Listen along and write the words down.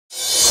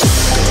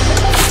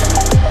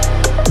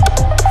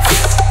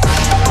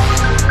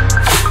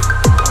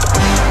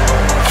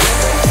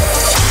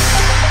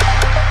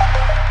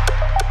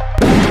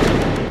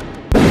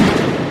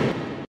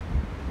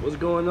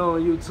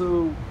going on,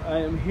 YouTube? I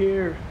am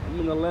here. I'm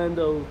in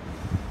Orlando.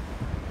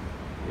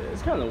 Yeah,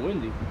 it's kind of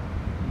windy.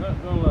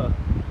 Not gonna lie,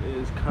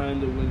 it's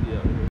kind of windy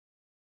out here.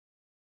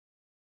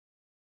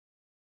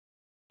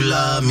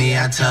 Love me,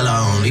 I tell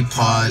her only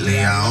partly.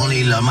 I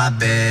only love my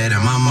bed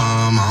and my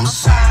mom. I'm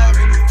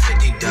sorry.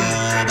 50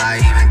 dub, I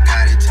even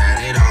got it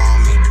tatted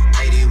on me.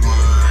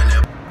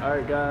 81.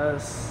 Alright,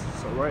 guys.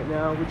 So right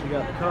now we just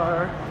got the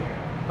car.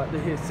 About to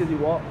hit City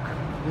Walk.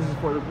 This is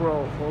for the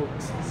grown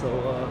folks. So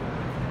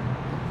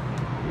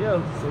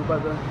yeah, so we're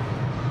about to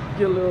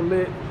get a little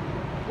lit,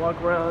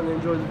 walk around, and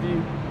enjoy the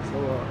view. So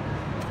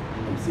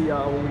we'll see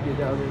y'all when we get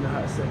down there in the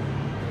hot second.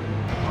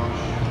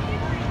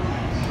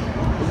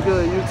 What's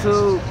good,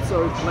 YouTube?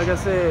 So like I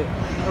said,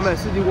 I'm at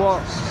City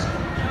Walk.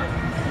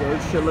 Yo,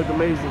 this shit look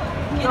amazing.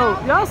 Yo,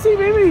 y'all see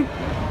Mimi?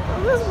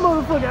 This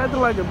motherfucker acting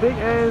like a big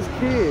ass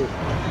kid.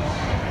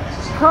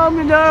 Calm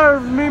your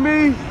nerves,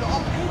 Mimi.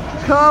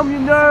 Calm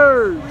your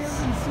nerves.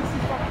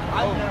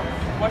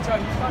 Watch out,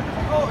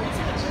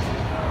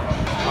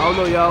 I don't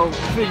know, y'all.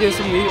 Finna get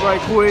some to eat right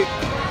quick.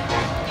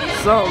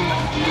 Something,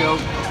 you know.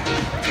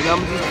 And I'm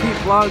gonna just keep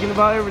vlogging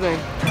about everything.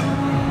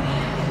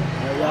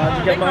 Y'all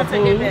just got my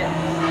food.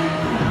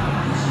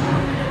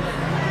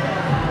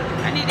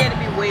 I need that to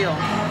be well.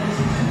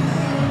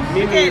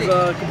 Mimi is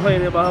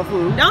complaining about her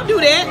food. Don't do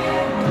that.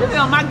 This is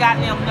on my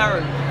goddamn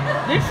nerves.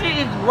 This shit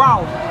is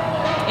raw.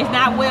 It's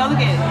not well. Look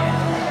at it.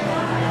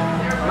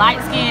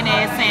 Light skinned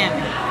ass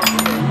salmon.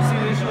 You see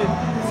this shit?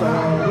 So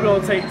we're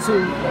gonna take two.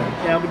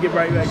 Yeah, I'm gonna get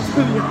right back to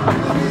you.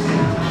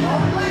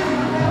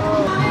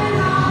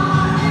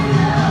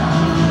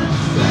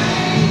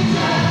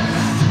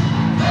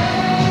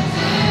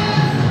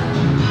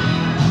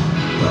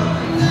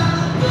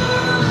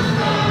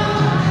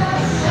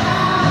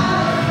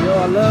 Yo,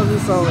 I love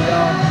this song, y'all.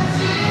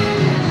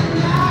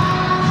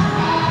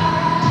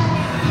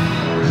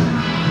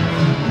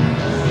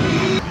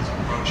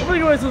 I'm gonna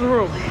go into the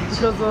room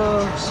because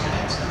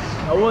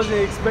I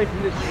wasn't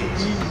expecting it to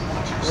be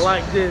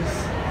like this.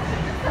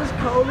 It's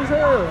cold as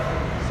hell.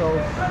 So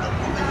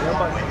yeah, I'm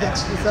about to get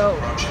this out.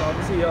 So I'm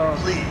gonna see y'all.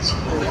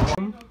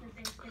 I'm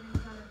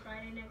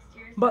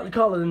about to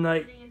call it a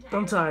night.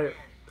 I'm tired.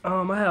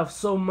 I have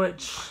so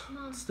much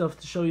stuff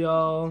to show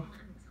y'all.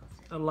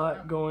 A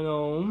lot going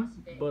on.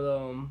 But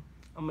I'm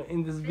gonna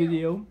end this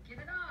video.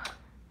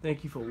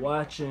 Thank you for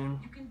watching.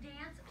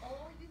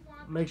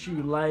 Make sure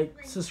you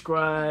like,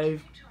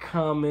 subscribe,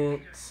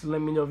 comment.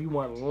 Let me know if you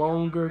want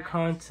longer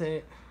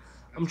content.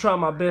 I'm trying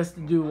my best to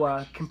do what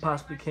I can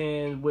possibly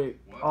can with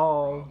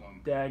all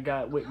that I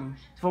got with me.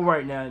 For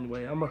right now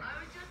anyway. I'm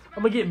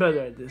gonna get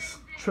better at this.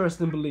 Trust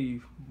and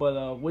believe.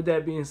 But with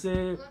that being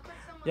said,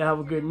 y'all have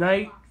a good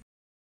night.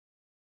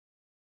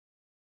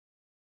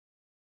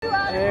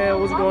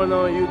 And what's going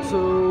on,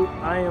 YouTube?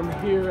 I am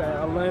here at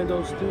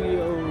Orlando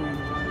Studios.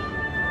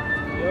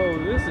 Yo,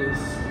 this is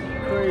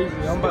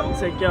crazy. I'm about to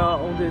take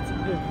y'all on this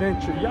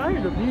adventure. Y'all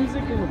hear the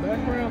music in the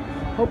background?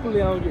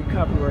 Hopefully I don't get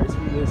copyrights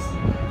from this.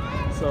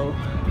 So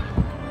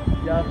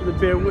y'all have to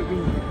bear with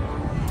me.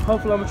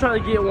 Hopefully I'm gonna try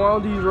to get one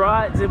of these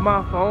rides. If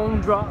my phone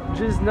drops,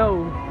 just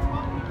know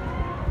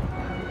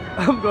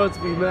I'm going to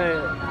be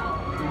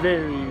mad.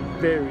 Very,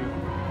 very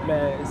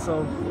mad.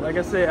 So like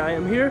I said, I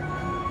am here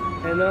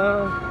and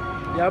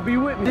y'all be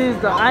with me. This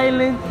is the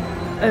island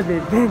of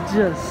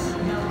adventures.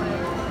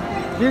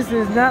 This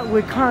is not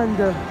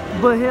Wakanda,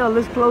 but hell,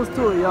 it's close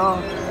to it, y'all.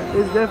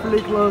 It's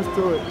definitely close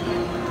to it.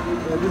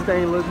 Yeah, this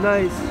thing looks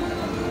nice.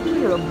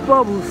 Look at the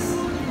bubbles.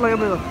 Like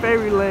I'm in a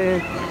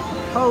fairyland.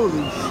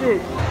 Holy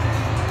shit.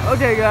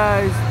 Okay,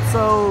 guys.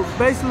 So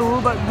basically, what we're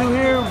about to do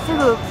here, we're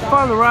gonna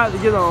find a ride to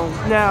get on.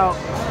 Now,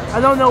 I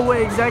don't know what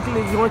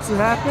exactly is going to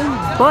happen,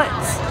 but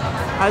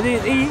I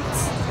didn't eat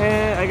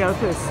and I got a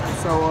piss.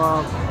 So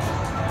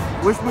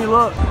wish me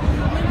luck.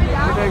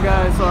 Okay,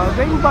 guys, so I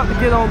think we're about to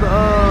get on the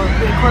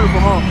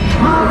Incredible Hulk.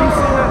 Have you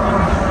seen that?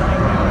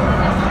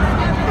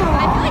 I feel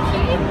like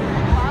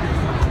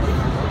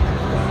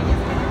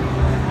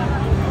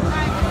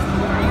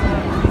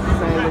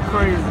Saying they're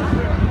crazy.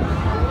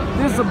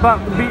 This is about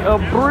to be a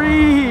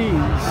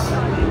breeze.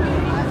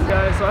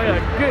 Guys, so I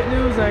got good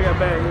news and I got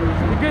bad news.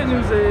 The good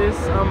news is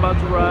I'm about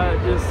to ride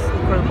this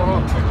Incredible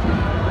Hulk.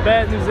 The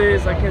bad news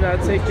is I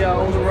cannot take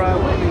y'all on the ride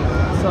with me.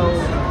 So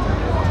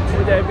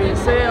with that being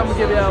said, I'm gonna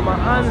give y'all my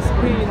honest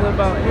opinion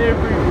about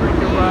every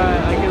freaking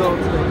ride I get on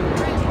today.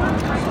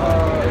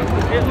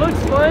 It looks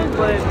fun,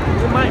 but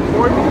it might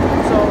bore me,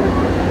 so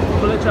I'm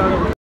gonna let y'all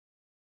know.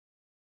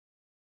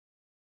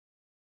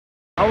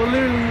 I was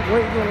literally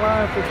waiting in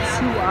line for 2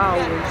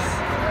 hours.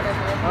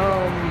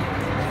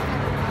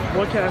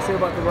 What can I say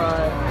about the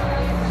ride?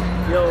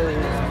 Yo,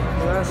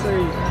 when I say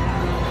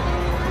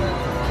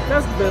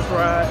that's the best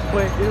ride,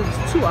 but it was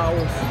 2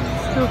 hours.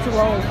 Still too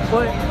long,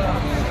 but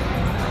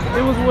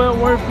it was well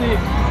worth it.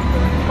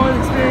 Fun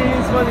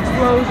experience, fun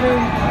explosion.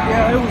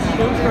 Yeah, it was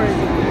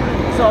crazy.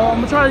 So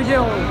I'm gonna try to get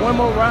on one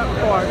more ride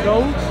before I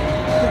go,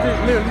 because it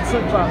literally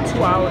took about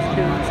 2 hours to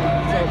get into.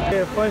 So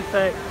yeah, fun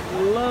fact,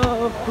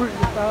 love Greek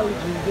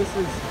mythology. This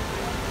is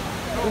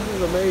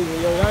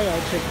amazing. Yo, y'all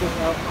gotta check this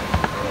out.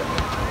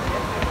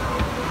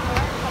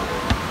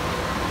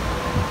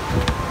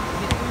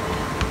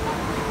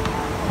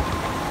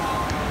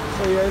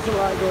 yeah, it's a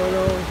lot going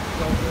on.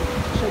 So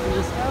check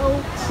this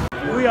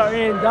out. We are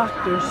in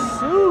Dr.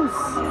 Seuss.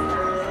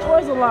 Oh,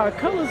 there's a lot of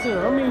colors here.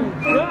 I mean,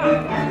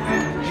 God,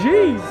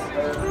 jeez,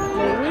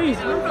 Louise,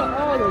 look at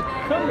all the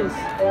colors.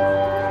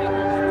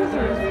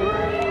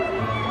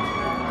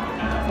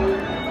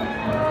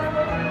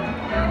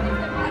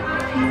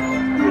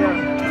 Yeah,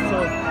 so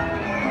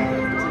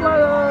it's a lot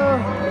of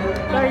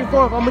back and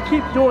forth. I'm gonna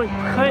keep doing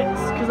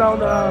cuts because on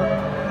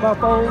my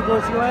phone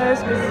goes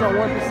last because it's on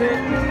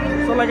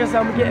 1%. So like I said,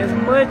 I'm gonna get as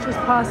much as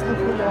possible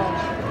for y'all.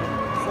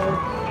 So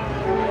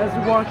as we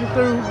walking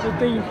through the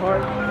theme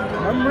park,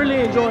 I'm really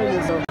enjoying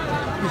this. So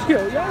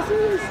yo, y'all see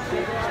this?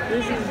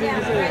 This is big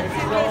as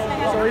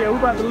hell. So yeah, we're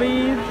about to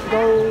leave,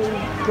 go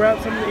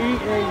grab something to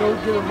eat, and go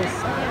get a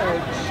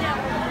massage.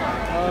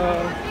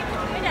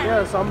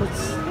 Yeah, so I'm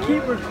gonna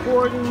keep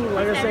recording.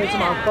 Like I said, to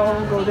my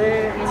phone, go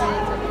there.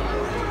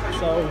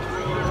 So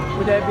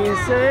with that being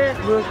said,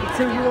 we'll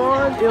continue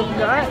on. If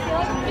not,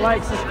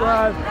 like,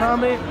 subscribe,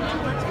 comment,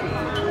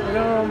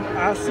 and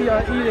I'll see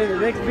y'all either in the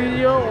next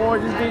video or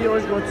this video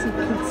is going to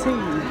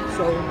continue.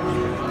 So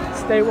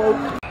stay woke.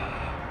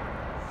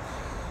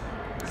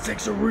 It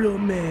takes a real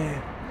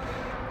man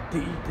to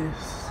eat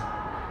this.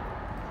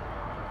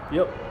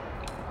 Yep,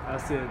 I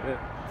said that.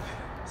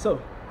 So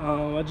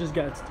I just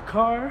got to the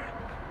car.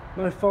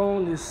 My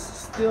phone is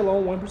still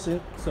on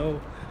 1%, so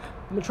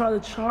I'm gonna try to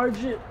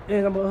charge it,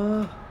 and I'm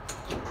gonna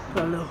I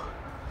don't know.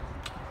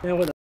 And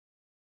what?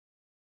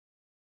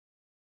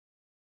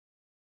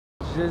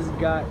 Just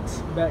got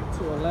back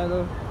to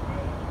Atlanta.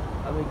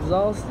 I'm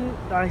exhausted.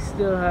 I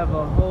still have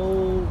a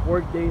whole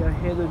work day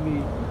ahead of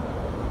me.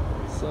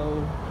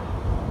 So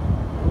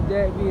with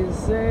that being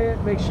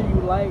said, make sure you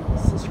like,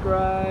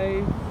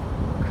 subscribe,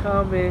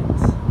 comment.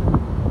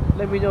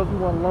 Let me know if you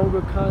want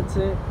longer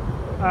content.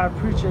 I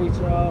appreciate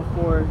y'all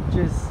for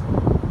just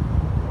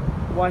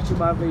watching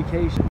my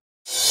vacation.